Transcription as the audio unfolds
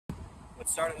What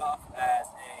started off as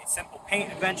a simple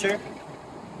paint adventure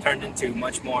turned into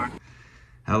much more.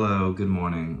 Hello, good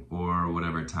morning, or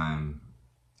whatever time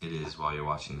it is while you're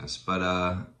watching this.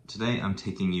 But today I'm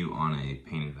taking you on a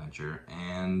paint adventure,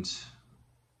 and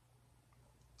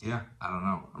yeah, I don't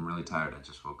know. I'm really tired. I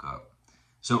just woke up.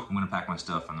 So I'm gonna pack my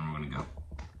stuff and then we're gonna go.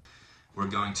 We're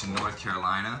going to North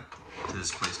Carolina to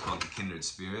this place called the Kindred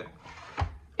Spirit,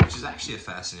 which is actually a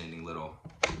fascinating little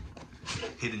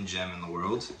hidden gem in the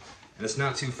world, and it's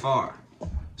not too far.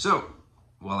 So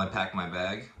while I pack my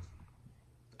bag,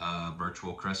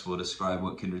 Virtual Chris will describe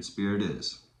what Kindred Spirit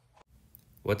is.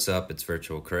 What's up? It's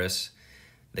Virtual Chris.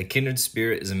 The Kindred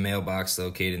Spirit is a mailbox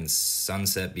located in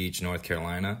Sunset Beach, North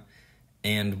Carolina.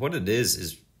 And what it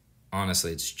is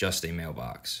honestly, it's just a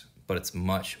mailbox. But it's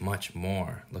much, much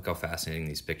more. Look how fascinating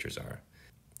these pictures are.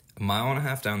 A mile and a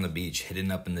half down the beach,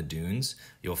 hidden up in the dunes,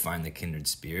 you'll find the Kindred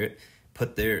Spirit.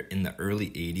 Put there in the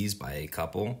early 80s by a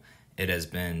couple. It has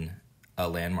been a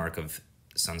landmark of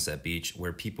Sunset Beach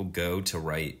where people go to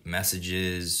write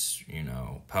messages,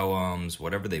 poems,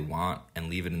 whatever they want, and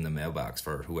leave it in the mailbox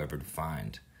for whoever to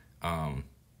find.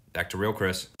 Back to real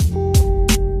Chris.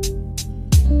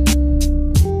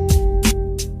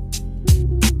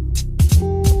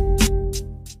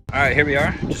 All right, here we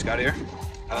are. Just got here.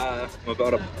 I'm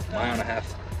about a mile and a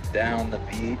half down the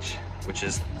beach, which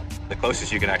is the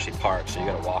closest you can actually park, so you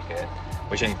gotta walk it,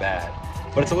 which ain't bad.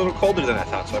 But it's a little colder than I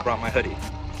thought, so I brought my hoodie.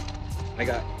 I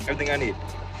got everything I need,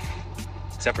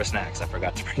 except for snacks. I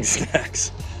forgot to bring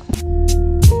snacks.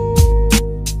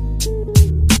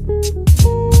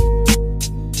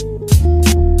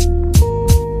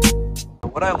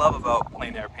 What I love about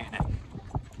plein air painting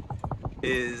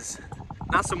is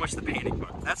not so much the painting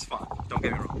part. That's fun, don't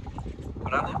get me wrong.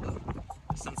 But I love the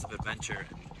sense of adventure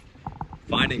and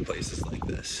finding places like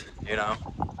this,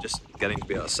 just getting to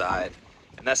be outside.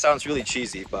 And that sounds really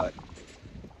cheesy, but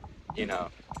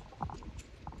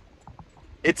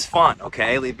it's fun,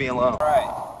 okay? Leave me alone. All right.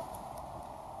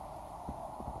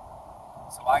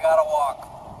 So I gotta walk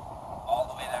all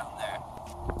the way down there.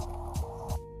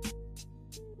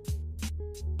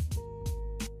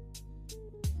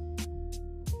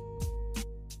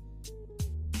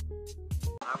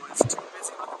 I was too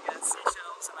busy looking at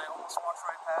seashells and I almost walked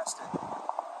right past it.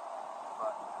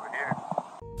 But we're here.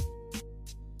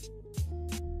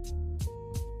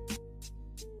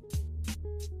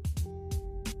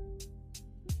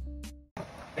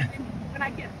 When I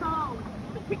get home,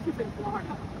 the picture's in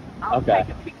Florida. I'll take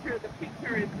a picture of the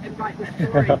picture and write the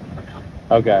story.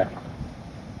 Okay.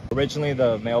 Originally,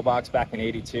 the mailbox back in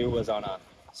 '82 was on a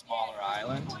smaller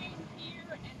island. Between here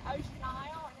and Ocean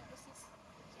Isle, and it was this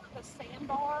sort of a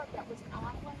sandbar that was an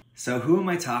island. So who am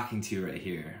I talking to right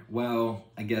here? Well,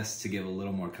 I guess to give a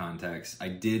little more context, I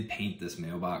did paint this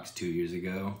mailbox 2 years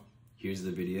ago. Here's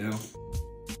the video.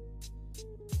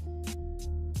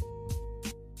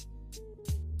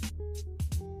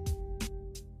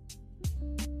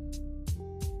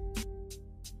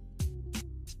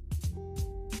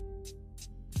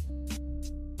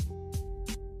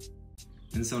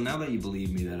 And so now that you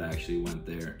believe me that I actually went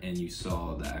there and you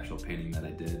saw the actual painting that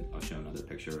I did, I'll show another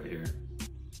picture right here.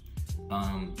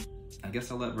 I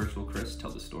guess I'll let Virtual Chris tell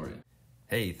the story.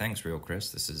 Hey, thanks Real Chris.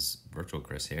 This is Virtual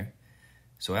Chris here.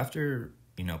 So after,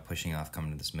 pushing off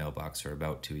coming to this mailbox for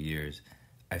about 2 years,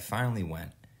 I finally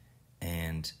went.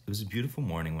 And it was a beautiful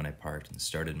morning when I parked and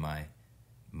started my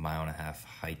mile and a half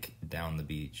hike down the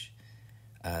beach.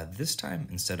 This time,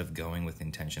 instead of going with the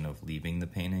intention of leaving the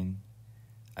painting,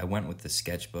 I went with the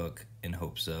sketchbook in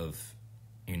hopes of,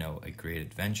 a great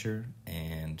adventure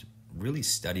and really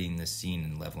studying this scene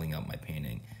and leveling up my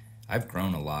painting. I've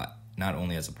grown a lot, not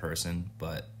only as a person,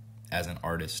 but as an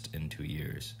artist in 2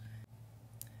 years.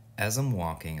 As I'm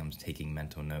walking, I'm taking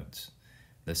mental notes.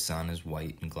 The sun is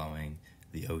white and glowing,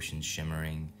 the ocean's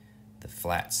shimmering, the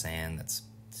flat sand that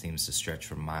seems to stretch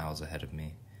for miles ahead of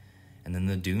me, and then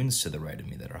the dunes to the right of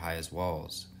me that are high as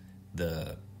walls.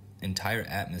 The entire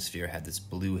atmosphere had this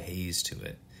blue haze to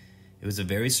it. It was a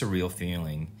very surreal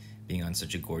feeling being on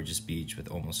such a gorgeous beach with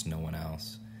almost no one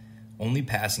else. Only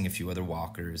passing a few other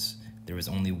walkers, there was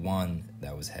only one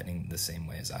that was heading the same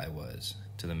way as I was,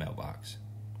 to the mailbox.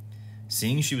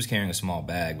 Seeing she was carrying a small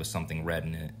bag with something red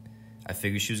in it, I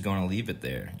figured she was going to leave it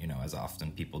there, as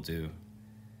often people do.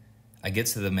 I get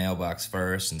to the mailbox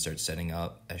first and start setting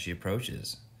up as she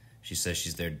approaches. She says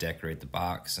she's there to decorate the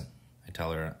box, and I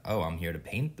tell her, oh, I'm here to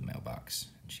paint the mailbox.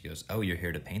 And she goes, oh, you're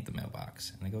here to paint the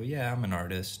mailbox. And I go, yeah, I'm an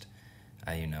artist.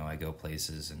 I go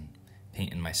places and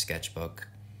paint in my sketchbook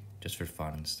just for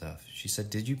fun and stuff. She said,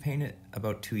 did you paint it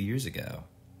about 2 years ago?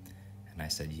 And I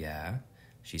said, yeah.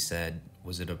 She said,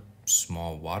 was it a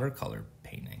small watercolor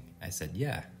painting? I said,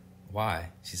 yeah.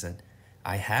 Why? She said,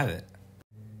 I have it.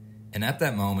 And at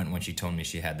that moment when she told me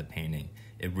she had the painting,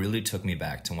 it really took me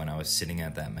back to when I was sitting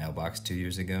at that mailbox 2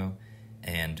 years ago,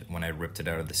 and when I ripped it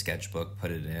out of the sketchbook,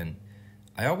 put it in,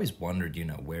 I always wondered,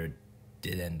 where it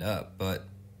did end up, but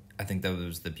I think that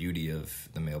was the beauty of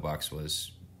the mailbox,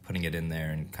 was putting it in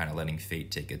there and kind of letting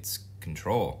fate take its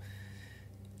control.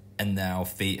 And now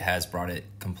fate has brought it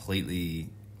completely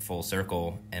full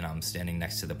circle, and I'm standing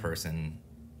next to the person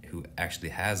who actually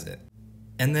has it.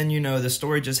 And then, the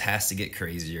story just has to get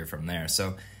crazier from there.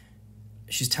 So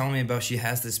she's telling me about she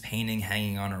has this painting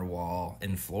hanging on her wall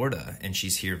in Florida, and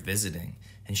she's here visiting,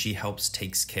 and she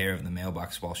takes care of the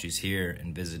mailbox while she's here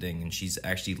and visiting, and she's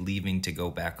actually leaving to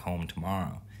go back home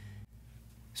tomorrow.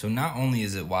 So not only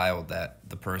is it wild that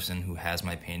the person who has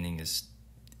my painting is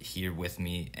here with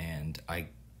me and I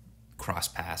cross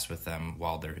paths with them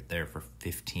while they're there for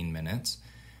 15 minutes,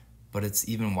 but it's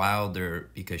even wilder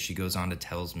because she goes on to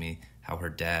tells me how her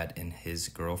dad and his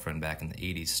girlfriend back in the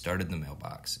 80s started the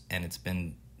mailbox, and it's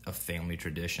been a family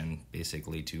tradition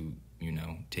basically to,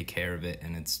 take care of it,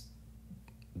 and it's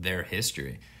their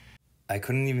history. I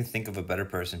couldn't even think of a better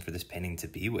person for this painting to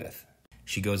be with.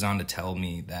 She goes on to tell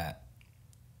me that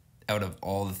out of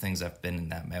all the things I've been in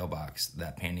that mailbox,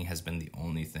 that painting has been the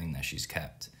only thing that she's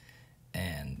kept.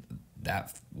 And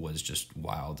that was just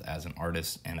wild as an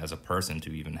artist and as a person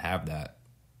to even have that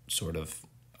sort of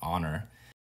honor.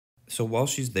 So while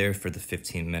she's there for the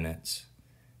 15 minutes,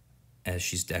 as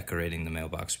she's decorating the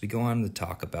mailbox, we go on to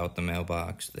talk about the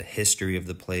mailbox, the history of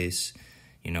the place,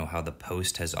 how the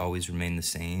post has always remained the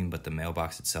same, but the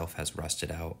mailbox itself has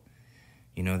rusted out.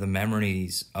 The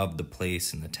memories of the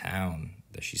place and the town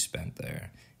that she spent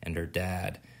there, and her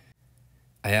dad.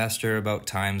 I asked her about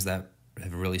times that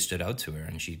have really stood out to her,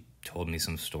 and she told me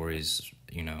some stories,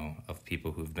 of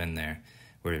people who've been there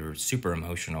where they were super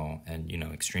emotional and,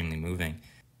 extremely moving.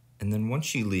 And then once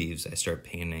she leaves, I start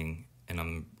painting, and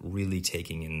I'm really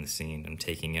taking in the scene. I'm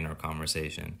taking in our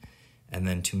conversation. And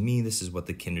then to me, this is what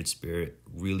the Kindred Spirit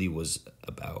really was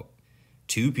about.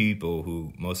 Two people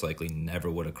who most likely never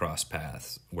would have crossed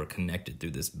paths were connected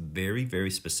through this very,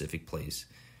 very specific place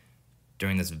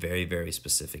during this very, very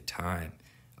specific time.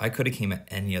 I could have came at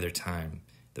any other time.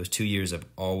 Those 2 years I've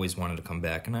always wanted to come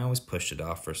back, and I always pushed it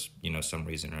off for, some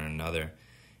reason or another.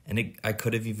 And I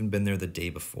could have even been there the day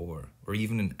before or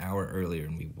even an hour earlier,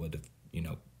 and we would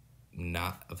have,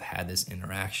 not have had this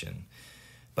interaction.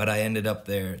 But I ended up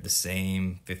there the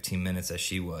same 15 minutes as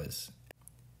she was.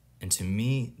 And to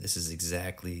me, this is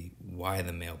exactly why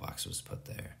the mailbox was put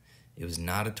there. It was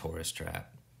not a tourist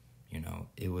trap.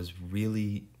 It was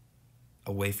really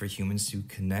a way for humans to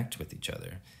connect with each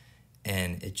other.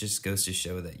 And it just goes to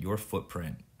show that your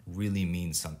footprint really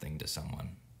means something to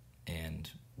someone. And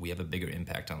we have a bigger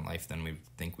impact on life than we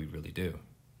think we really do.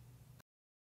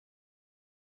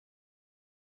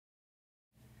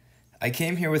 I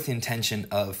came here with the intention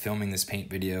of filming this paint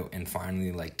video and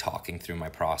finally talking through my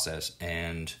process,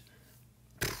 and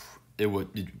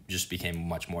it just became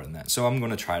much more than that. So I'm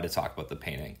going to try to talk about the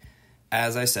painting.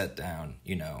 As I sat down,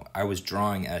 I was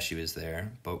drawing as she was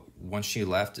there, but once she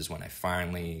left is when I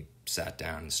finally sat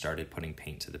down and started putting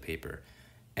paint to the paper.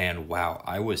 And wow,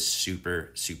 I was super,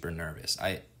 super nervous.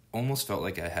 I almost felt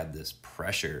like I had this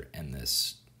pressure and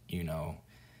this,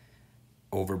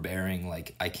 overbearing,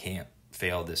 I can't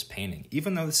fail this painting.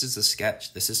 Even though this is a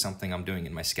sketch, this is something I'm doing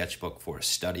in my sketchbook for a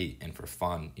study and for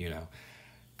fun,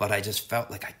 But I just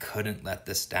felt like I couldn't let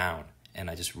this down, and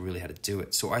I just really had to do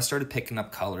it. So I started picking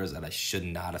up colors that I should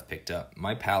not have picked up.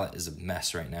 My palette is a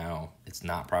mess right now. It's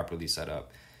not properly set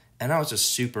up. And I was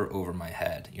just super over my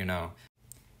head,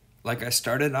 I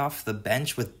started off the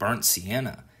bench with burnt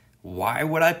sienna. Why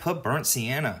would I put burnt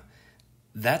sienna?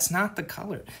 That's not the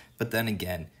color. But then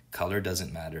again, color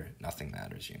doesn't matter. Nothing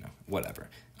matters, whatever.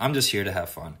 I'm just here to have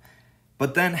fun.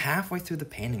 But then halfway through the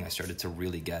painting, I started to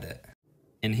really get it.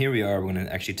 And here we are. We're going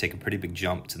to actually take a pretty big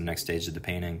jump to the next stage of the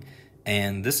painting.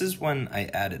 And this is when I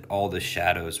added all the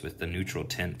shadows with the neutral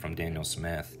tint from Daniel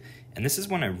Smith. And this is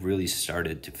when I really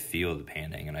started to feel the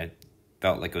painting, and I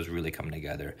felt like it was really coming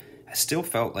together. I still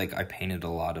felt like I painted a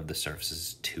lot of the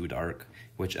surfaces too dark,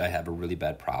 which I have a really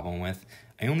bad problem with.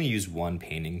 I only use one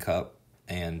painting cup,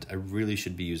 and I really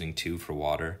should be using 2 for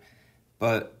water.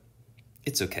 But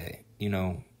it's okay.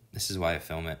 This is why I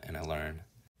film it and I learn.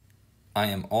 I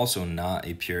am also not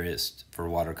a purist for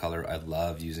watercolor. I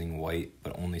love using white,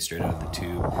 but only straight out of the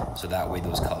tube, so that way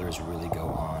those colors really go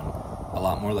on a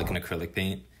lot more like an acrylic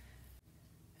paint.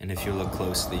 And if you look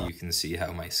closely, you can see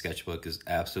how my sketchbook is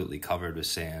absolutely covered with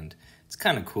sand. It's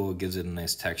kind of cool, it gives it a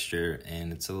nice texture,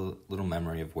 and it's a little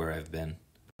memory of where I've been.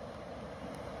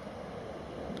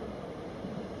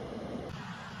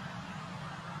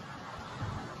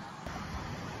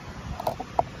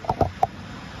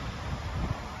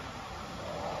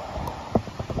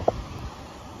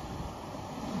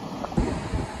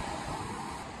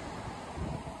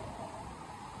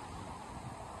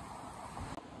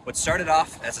 What started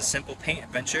off as a simple paint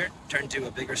adventure turned to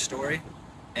a bigger story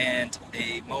and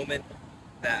a moment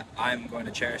that I'm going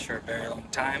to cherish for a very long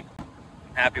time. I'm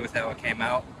happy with how it came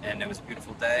out, and it was a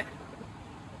beautiful day.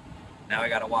 Now I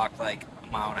gotta walk like a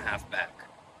mile and a half back.